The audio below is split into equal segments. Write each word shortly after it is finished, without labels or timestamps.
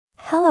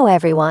Hello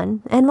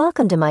everyone, and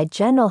welcome to my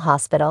General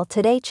Hospital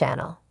Today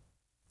channel.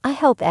 I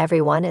hope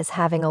everyone is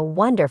having a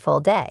wonderful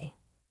day.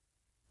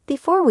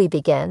 Before we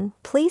begin,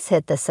 please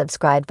hit the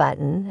subscribe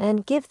button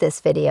and give this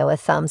video a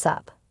thumbs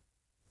up.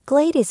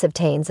 Gladys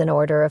obtains an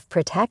order of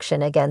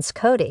protection against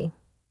Cody,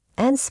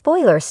 and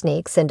Spoiler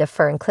sneaks into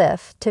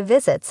Ferncliff to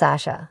visit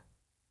Sasha.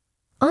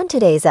 On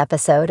today's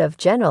episode of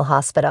General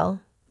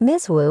Hospital,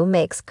 Ms. Wu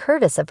makes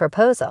Curtis a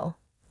proposal,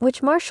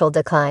 which Marshall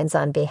declines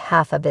on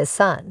behalf of his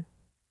son.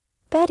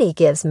 Betty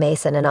gives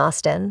Mason and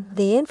Austin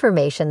the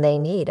information they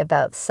need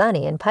about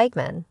Sunny and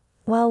Pikeman,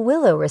 while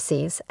Willow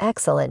receives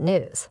excellent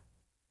news.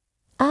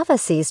 Ava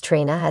sees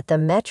Trina at the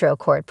Metro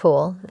Court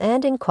pool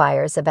and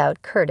inquires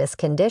about Curtis'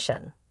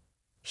 condition.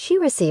 She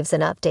receives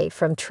an update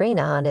from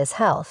Trina on his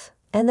health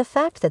and the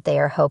fact that they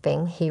are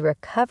hoping he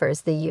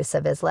recovers the use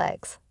of his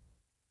legs.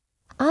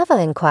 Ava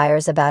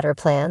inquires about her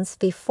plans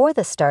before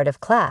the start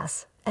of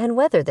class and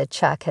whether the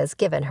Chuck has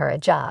given her a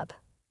job.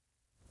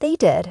 They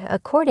did,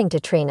 according to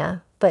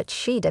Trina, but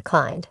she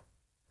declined.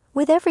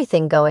 With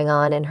everything going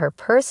on in her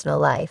personal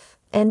life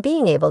and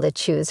being able to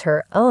choose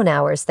her own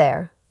hours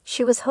there,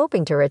 she was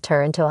hoping to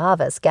return to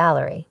Ava's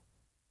gallery.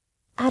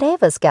 At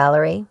Ava's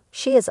gallery,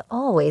 she is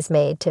always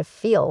made to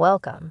feel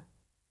welcome.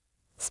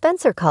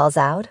 Spencer calls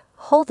out,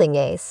 holding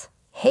Ace,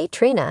 "Hey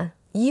Trina,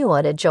 you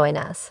want to join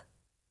us?"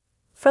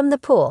 From the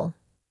pool,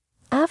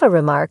 Ava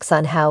remarks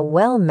on how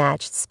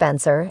well-matched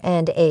Spencer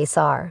and Ace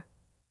are.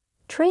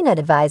 Trina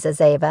advises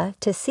Ava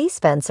to see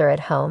Spencer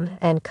at home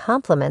and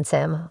compliments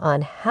him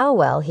on how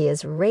well he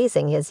is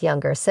raising his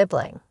younger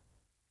sibling.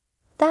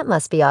 That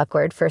must be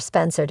awkward for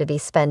Spencer to be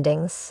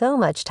spending so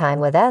much time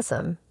with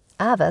Esm,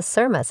 Ava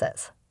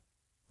surmises.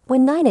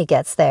 When Nina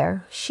gets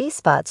there, she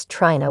spots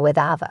Trina with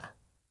Ava.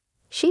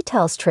 She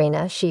tells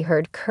Trina she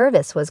heard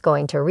Curtis was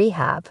going to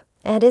rehab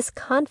and is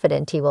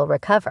confident he will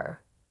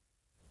recover.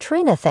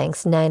 Trina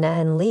thanks Nina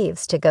and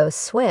leaves to go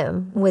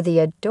swim with the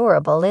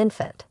adorable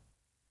infant.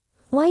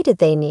 Why did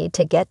they need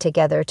to get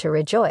together to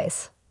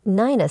rejoice?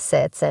 Nina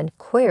sits and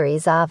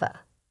queries Ava.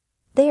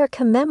 They are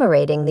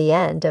commemorating the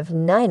end of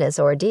Nina's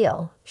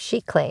ordeal, she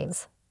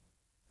claims.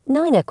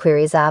 Nina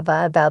queries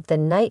Ava about the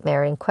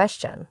nightmare in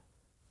question.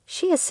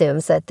 She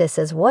assumes that this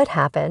is what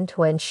happened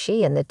when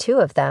she and the two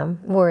of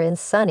them were in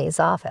Sunny's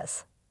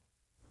office.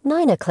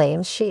 Nina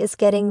claims she is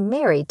getting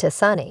married to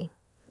Sunny,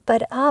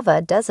 but Ava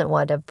doesn't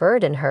want to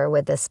burden her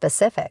with the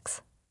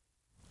specifics.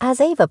 As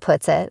Ava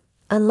puts it,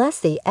 unless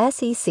the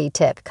SEC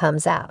tip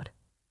comes out.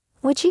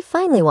 When she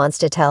finally wants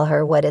to tell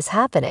her what is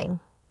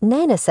happening,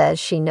 Nina says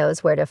she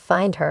knows where to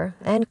find her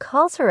and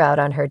calls her out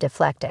on her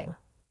deflecting.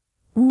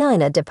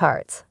 Nina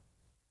departs.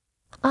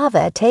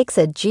 Ava takes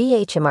a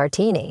GH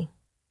martini.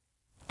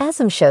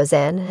 Esm shows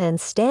in and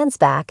stands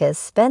back as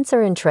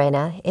Spencer and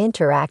Trina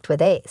interact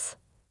with Ace.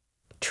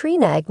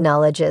 Trina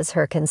acknowledges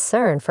her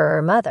concern for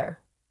her mother.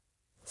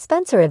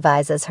 Spencer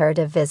advises her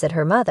to visit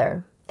her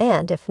mother,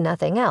 and if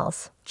nothing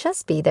else,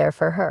 just be there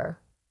for her.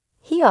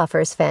 He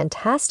offers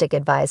fantastic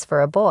advice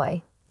for a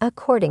boy,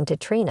 according to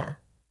Trina.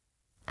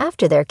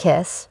 After their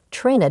kiss,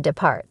 Trina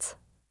departs.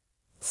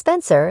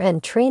 Spencer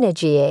and Trina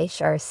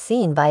GH are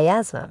seen by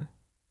Esm.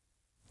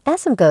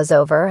 Esm goes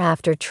over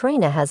after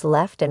Trina has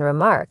left and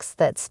remarks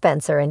that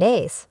Spencer and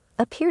Ace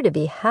appear to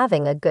be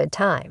having a good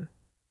time.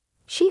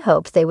 She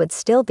hoped they would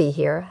still be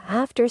here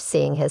after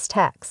seeing his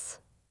texts.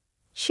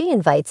 She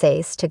invites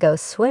Ace to go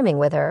swimming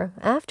with her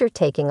after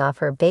taking off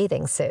her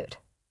bathing suit.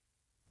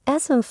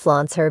 Esm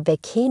flaunts her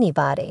bikini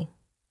body.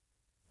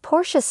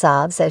 Portia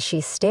sobs as she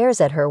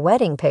stares at her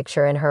wedding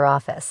picture in her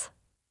office.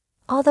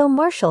 Although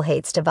Marshall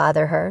hates to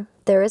bother her,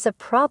 there is a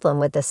problem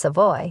with the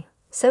Savoy,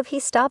 so he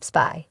stops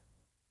by.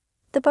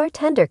 The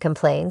bartender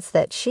complains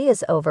that she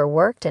is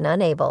overworked and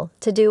unable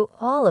to do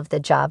all of the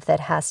job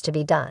that has to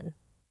be done.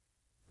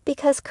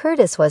 Because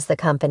Curtis was the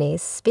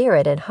company's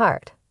spirit and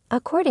heart,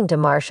 according to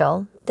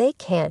Marshall, they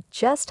can't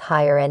just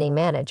hire any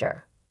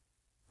manager.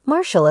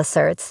 Marshall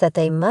asserts that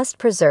they must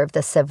preserve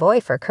the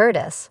Savoy for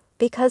Curtis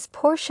because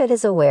Portia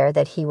is aware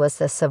that he was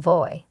the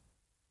Savoy.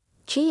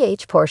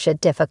 GH Portia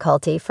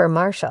difficulty for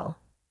Marshall.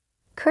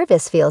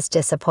 Curtis feels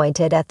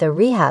disappointed at the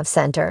rehab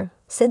center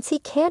since he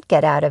can't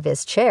get out of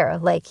his chair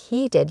like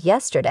he did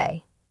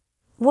yesterday.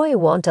 Roy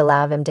won't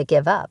allow him to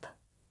give up.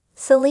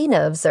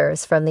 Selena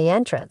observes from the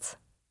entrance.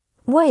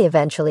 Roy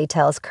eventually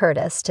tells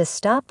Curtis to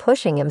stop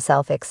pushing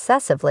himself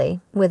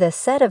excessively with a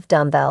set of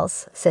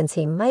dumbbells since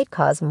he might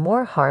cause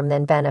more harm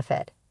than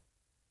benefit.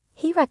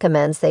 He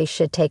recommends they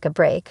should take a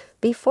break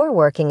before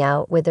working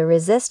out with the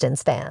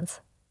resistance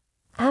bands.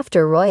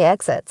 After Roy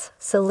exits,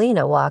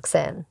 Selena walks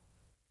in.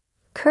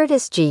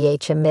 Curtis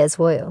GH and Ms.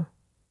 Wu.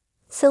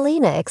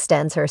 Selena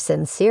extends her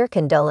sincere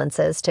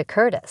condolences to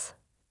Curtis.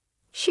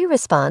 She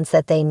responds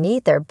that they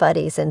need their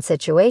buddies in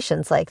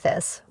situations like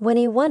this when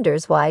he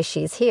wonders why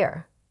she's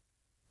here.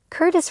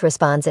 Curtis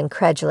responds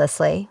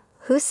incredulously,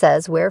 "Who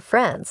says we're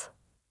friends?"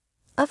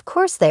 "Of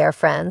course they are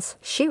friends,"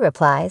 she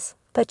replies,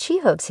 but she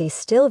hopes he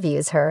still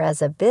views her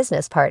as a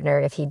business partner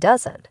if he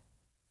doesn't.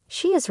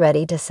 She is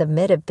ready to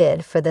submit a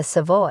bid for the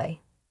Savoy.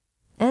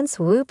 Ms.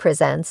 Wu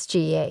presents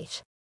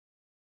GH.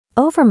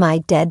 "Over my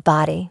dead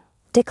body,"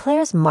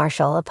 declares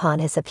Marshall upon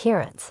his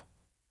appearance.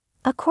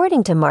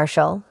 According to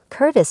Marshall,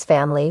 Curtis'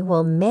 family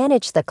will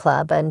manage the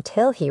club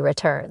until he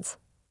returns.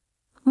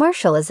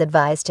 Marshall is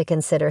advised to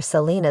consider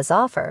Selena's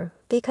offer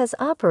because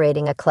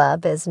operating a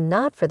club is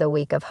not for the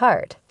weak of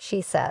heart,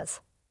 she says.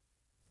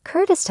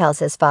 Curtis tells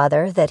his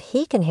father that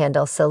he can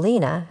handle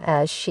Selena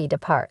as she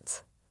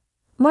departs.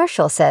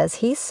 Marshall says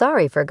he's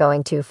sorry for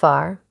going too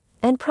far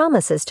and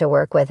promises to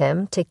work with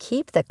him to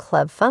keep the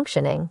club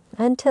functioning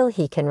until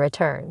he can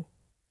return.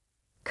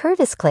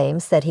 Curtis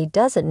claims that he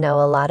doesn't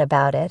know a lot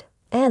about it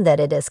and that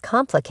it is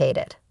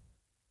complicated.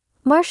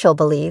 Marshall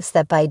believes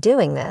that by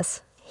doing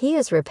this, he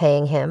is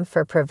repaying him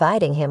for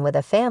providing him with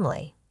a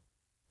family.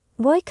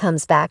 Roy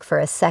comes back for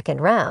a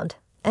second round,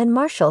 and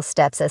Marshall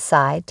steps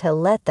aside to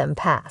let them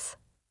pass.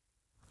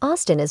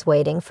 Austin is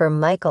waiting for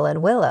Michael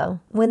and Willow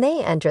when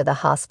they enter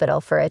the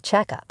hospital for a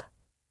checkup.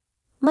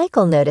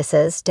 Michael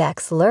notices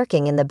Dex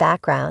lurking in the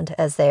background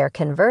as they are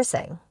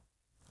conversing.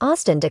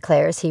 Austin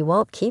declares he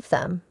won't keep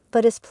them,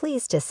 but is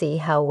pleased to see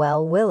how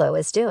well Willow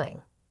is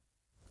doing.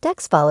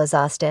 Dex follows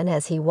Austin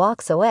as he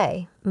walks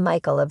away,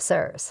 Michael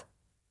observes.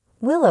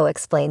 Willow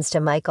explains to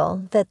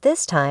Michael that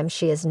this time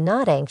she is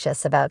not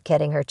anxious about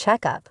getting her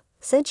checkup,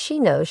 since she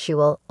knows she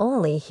will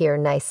only hear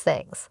nice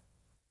things.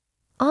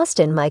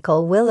 Austin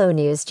Michael Willow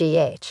News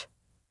GH.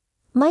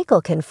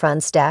 Michael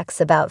confronts Dex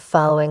about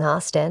following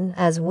Austin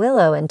as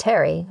Willow and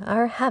Terry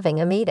are having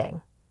a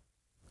meeting.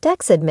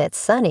 Dex admits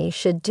Sonny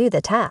should do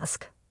the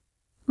task.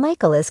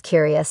 Michael is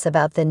curious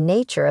about the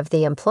nature of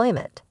the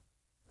employment.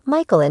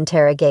 Michael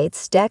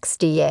interrogates Dex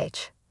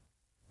DH.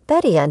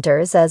 Betty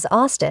enters as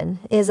Austin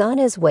is on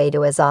his way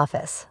to his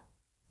office.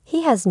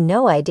 He has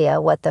no idea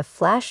what the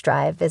flash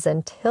drive is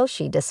until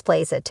she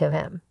displays it to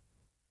him.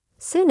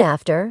 Soon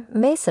after,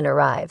 Mason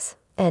arrives,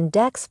 and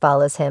Dex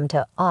follows him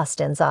to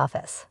Austin's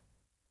office.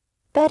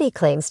 Betty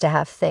claims to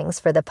have things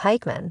for the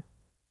pikemen.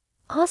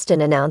 Austin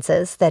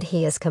announces that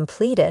he has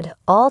completed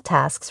all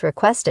tasks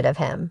requested of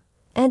him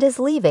and is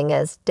leaving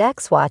as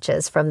Dex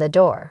watches from the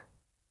door.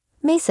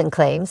 Mason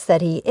claims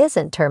that he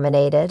isn't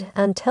terminated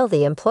until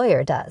the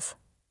employer does.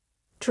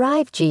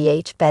 Drive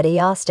GH Betty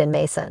Austin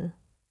Mason.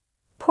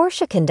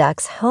 Portia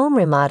conducts home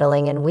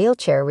remodeling and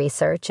wheelchair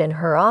research in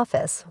her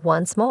office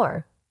once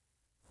more.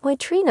 When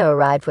Trina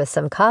arrived with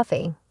some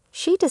coffee,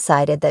 she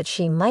decided that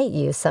she might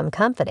use some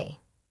company.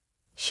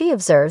 She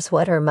observes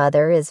what her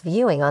mother is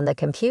viewing on the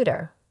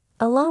computer,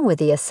 along with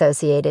the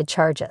associated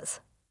charges.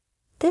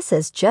 This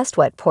is just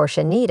what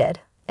Portia needed,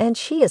 and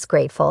she is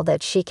grateful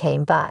that she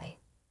came by.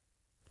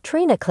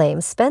 Trina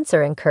claims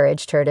Spencer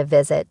encouraged her to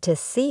visit to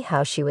see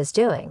how she was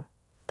doing,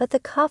 but the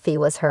coffee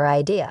was her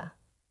idea.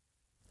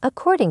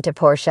 According to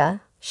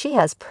Portia, she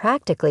has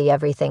practically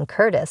everything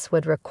Curtis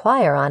would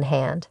require on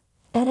hand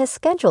and has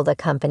scheduled a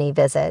company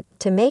visit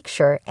to make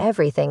sure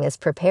everything is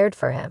prepared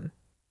for him.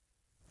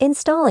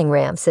 Installing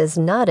ramps is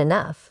not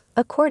enough,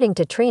 according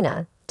to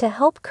Trina, to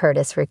help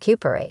Curtis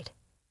recuperate.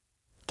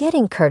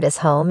 Getting Curtis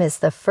home is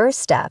the first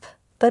step,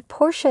 but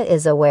Portia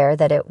is aware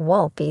that it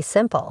won't be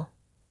simple.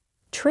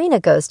 Trina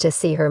goes to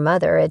see her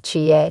mother at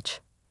GH.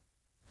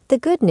 The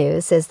good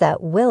news is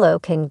that Willow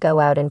can go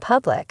out in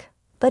public,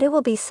 but it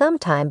will be some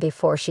time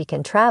before she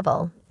can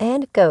travel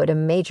and go to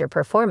major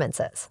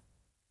performances.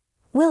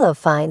 Willow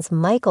finds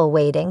Michael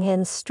waiting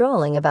and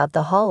strolling about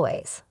the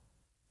hallways.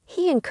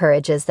 He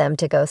encourages them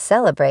to go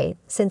celebrate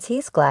since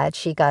he's glad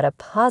she got a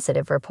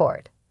positive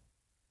report.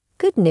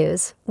 Good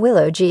news,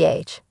 Willow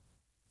GH.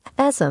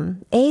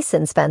 Esm, Ace,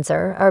 and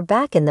Spencer are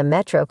back in the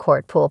Metro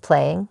Court pool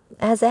playing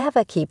as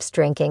Ava keeps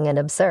drinking and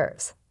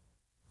observes.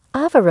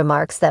 Ava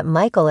remarks that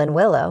Michael and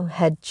Willow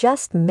had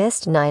just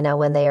missed Nina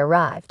when they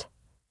arrived.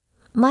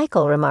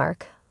 Michael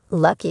remark,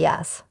 "Lucky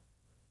us."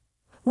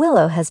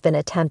 Willow has been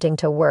attempting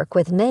to work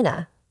with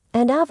Nina,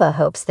 and Ava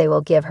hopes they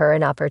will give her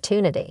an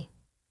opportunity.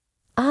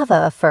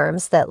 Ava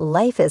affirms that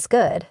life is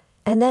good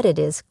and that it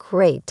is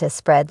great to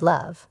spread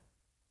love.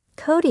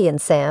 Cody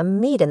and Sam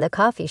meet in the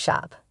coffee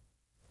shop.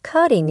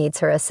 Cody needs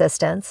her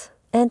assistance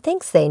and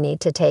thinks they need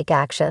to take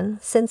action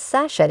since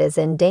Sasha is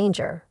in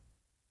danger.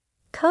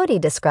 Cody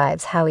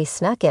describes how he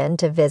snuck in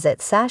to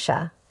visit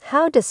Sasha,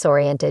 how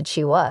disoriented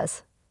she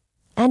was,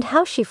 and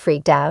how she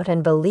freaked out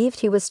and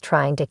believed he was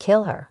trying to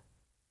kill her.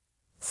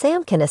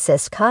 Sam can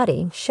assist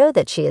Cody show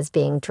that she is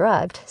being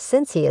drugged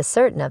since he is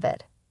certain of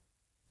it.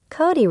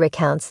 Cody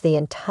recounts the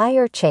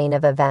entire chain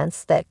of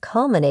events that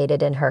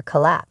culminated in her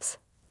collapse,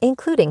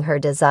 including her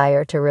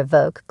desire to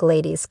revoke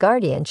Gladys'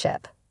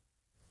 guardianship.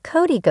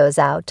 Cody goes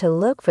out to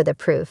look for the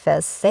proof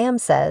as Sam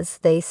says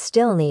they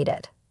still need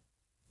it.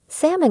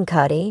 Sam and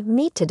Cody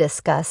meet to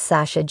discuss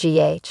Sasha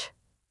GH.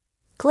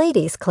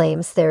 Gladys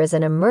claims there is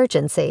an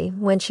emergency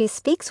when she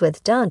speaks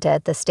with Dante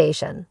at the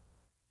station.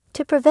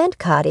 To prevent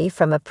Cody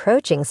from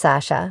approaching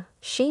Sasha,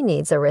 she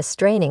needs a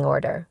restraining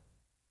order.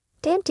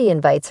 Dante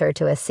invites her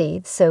to a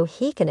seat so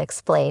he can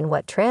explain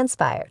what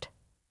transpired.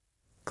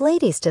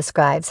 Gladys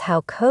describes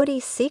how Cody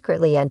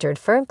secretly entered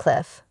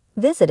Ferncliff,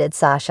 visited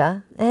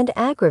Sasha, and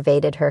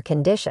aggravated her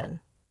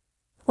condition.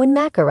 When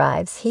Mac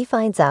arrives, he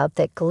finds out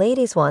that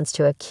Gladys wants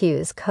to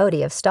accuse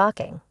Cody of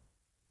stalking.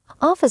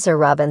 Officer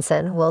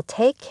Robinson will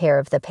take care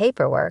of the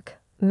paperwork,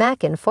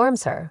 Mac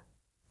informs her.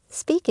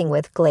 Speaking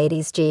with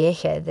Gladys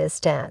this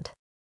stand.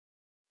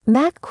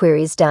 Mac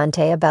queries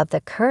Dante about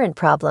the current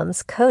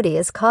problems Cody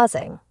is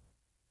causing.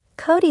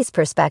 Cody's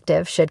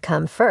perspective should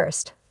come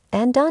first,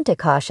 and Dante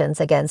cautions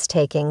against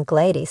taking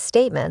Gladys'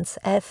 statements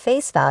at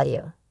face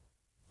value.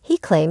 He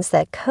claims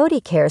that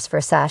Cody cares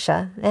for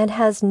Sasha and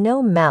has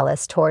no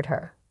malice toward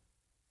her.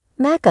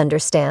 Mac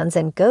understands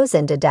and goes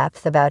into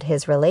depth about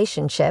his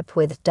relationship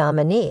with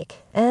Dominique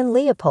and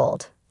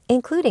Leopold,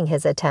 including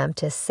his attempt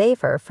to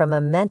save her from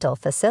a mental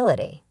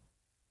facility.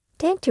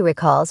 Dante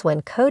recalls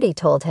when Cody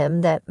told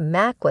him that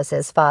Mac was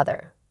his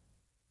father.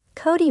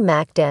 Cody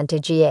Mac Dante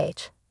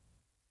GH.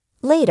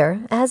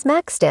 Later, as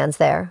Mac stands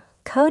there,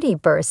 Cody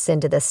bursts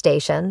into the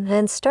station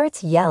and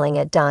starts yelling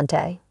at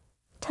Dante,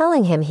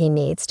 telling him he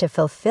needs to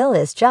fulfill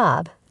his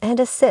job and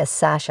assist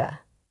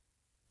Sasha.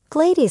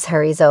 Gladys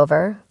hurries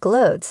over,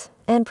 gloats,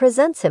 and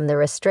presents him the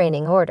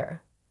restraining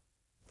order.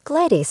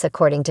 Gladys,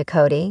 according to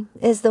Cody,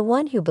 is the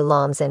one who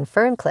belongs in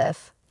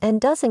Ferncliff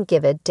and doesn't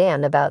give a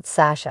damn about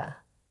Sasha.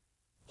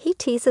 He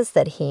teases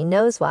that he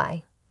knows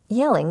why,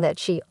 yelling that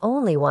she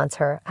only wants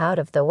her out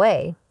of the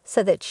way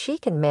so that she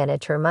can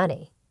manage her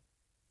money.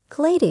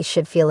 Gladys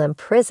should feel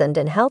imprisoned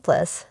and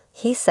helpless,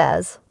 he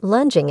says,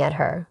 lunging at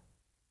her.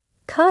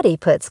 Cody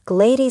puts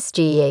Gladys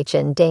GH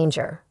in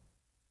danger.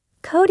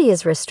 Cody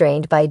is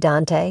restrained by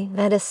Dante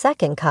and a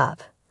second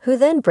cop, who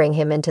then bring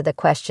him into the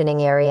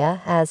questioning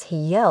area as he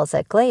yells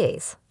at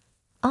Gladys,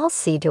 "I'll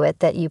see to it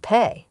that you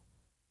pay."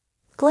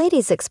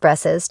 Gladys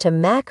expresses to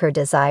Mac her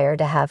desire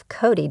to have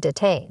Cody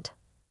detained.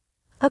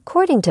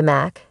 According to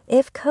Mac,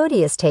 if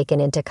Cody is taken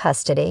into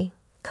custody,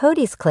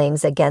 Cody's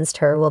claims against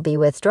her will be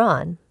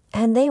withdrawn,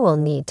 and they will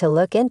need to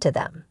look into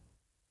them.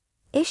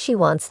 If she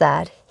wants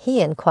that, he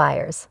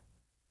inquires.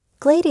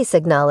 Gladys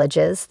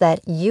acknowledges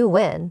that you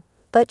win,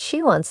 but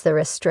she wants the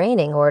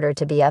restraining order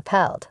to be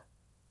upheld.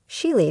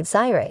 She leaves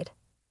irate.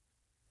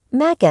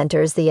 Mac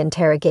enters the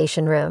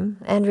interrogation room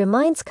and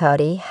reminds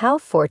Cody how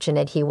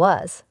fortunate he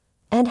was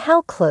and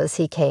how close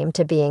he came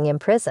to being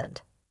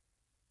imprisoned.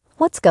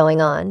 "What's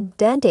going on?"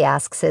 Dante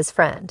asks his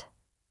friend.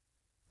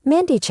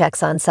 Mandy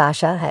checks on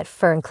Sasha at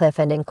Ferncliff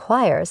and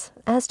inquires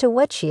as to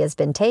what she has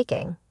been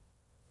taking.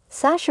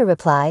 Sasha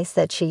replies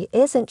that she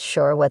isn't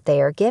sure what they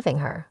are giving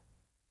her.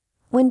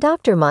 When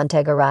Dr.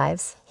 Montag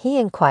arrives, he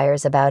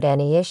inquires about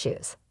any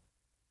issues.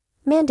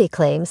 Mandy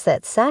claims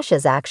that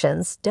Sasha's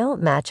actions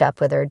don't match up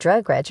with her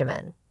drug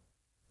regimen.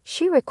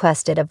 She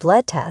requested a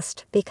blood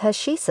test because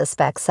she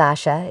suspects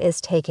Sasha is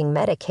taking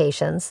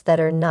medications that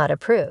are not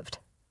approved.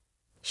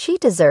 She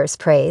deserves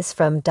praise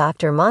from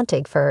Dr.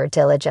 Montag for her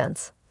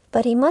diligence,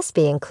 but he must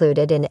be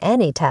included in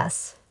any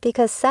tests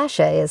because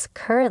Sasha is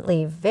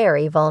currently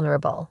very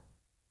vulnerable.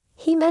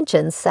 He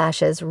mentions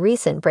Sasha's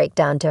recent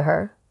breakdown to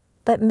her,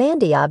 but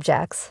Mandy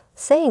objects,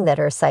 saying that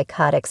her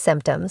psychotic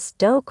symptoms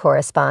don't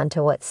correspond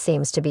to what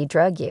seems to be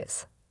drug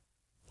use.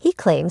 He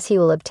claims he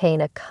will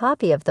obtain a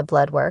copy of the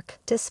blood work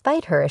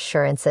despite her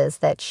assurances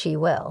that she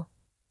will.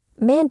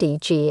 Mandy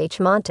G.H.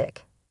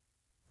 Montic.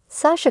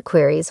 Sasha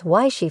queries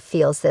why she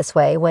feels this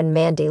way when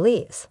Mandy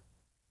leaves.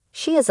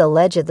 She is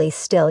allegedly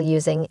still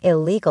using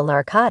illegal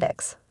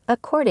narcotics,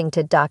 according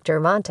to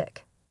Dr.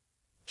 Montic.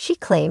 She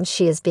claims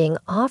she is being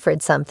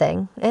offered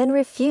something and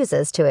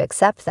refuses to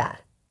accept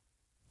that.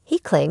 He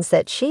claims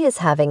that she is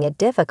having a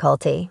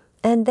difficulty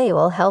and they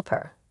will help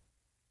her.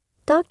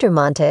 Dr.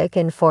 Montic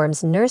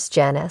informs Nurse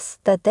Janice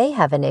that they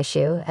have an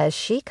issue as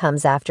she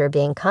comes after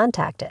being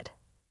contacted.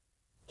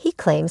 He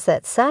claims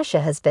that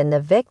Sasha has been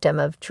the victim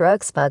of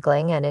drug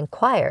smuggling and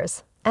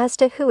inquires as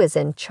to who is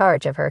in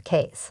charge of her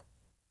case.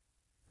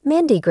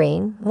 Mandy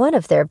Green, one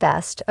of their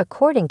best,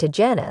 according to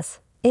Janice,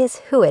 is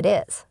who it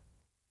is.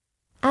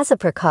 As a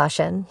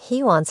precaution,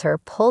 he wants her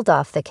pulled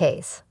off the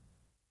case.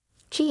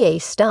 G.A.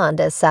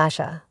 stunned as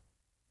Sasha.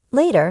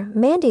 Later,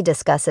 Mandy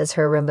discusses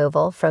her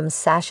removal from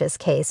Sasha's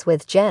case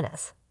with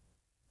Janice.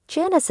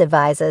 Janice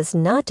advises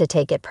not to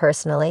take it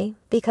personally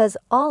because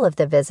all of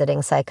the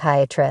visiting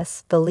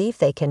psychiatrists believe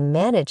they can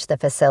manage the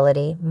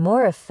facility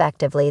more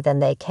effectively than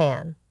they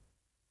can.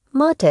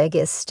 Montig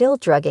is still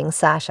drugging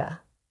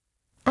Sasha.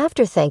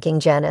 After thanking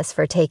Janice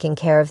for taking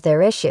care of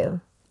their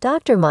issue,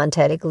 Dr.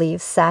 Montig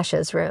leaves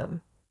Sasha's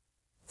room.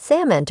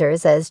 Sam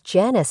enters as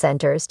Janice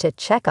enters to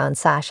check on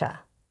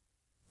Sasha.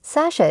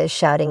 Sasha is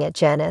shouting at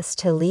Janice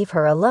to leave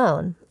her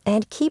alone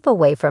and keep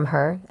away from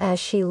her as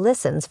she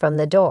listens from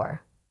the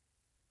door.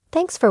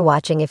 Thanks for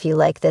watching. If you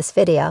like this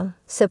video,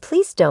 so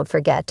please don't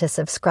forget to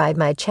subscribe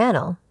my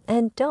channel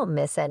and don't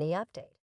miss any updates.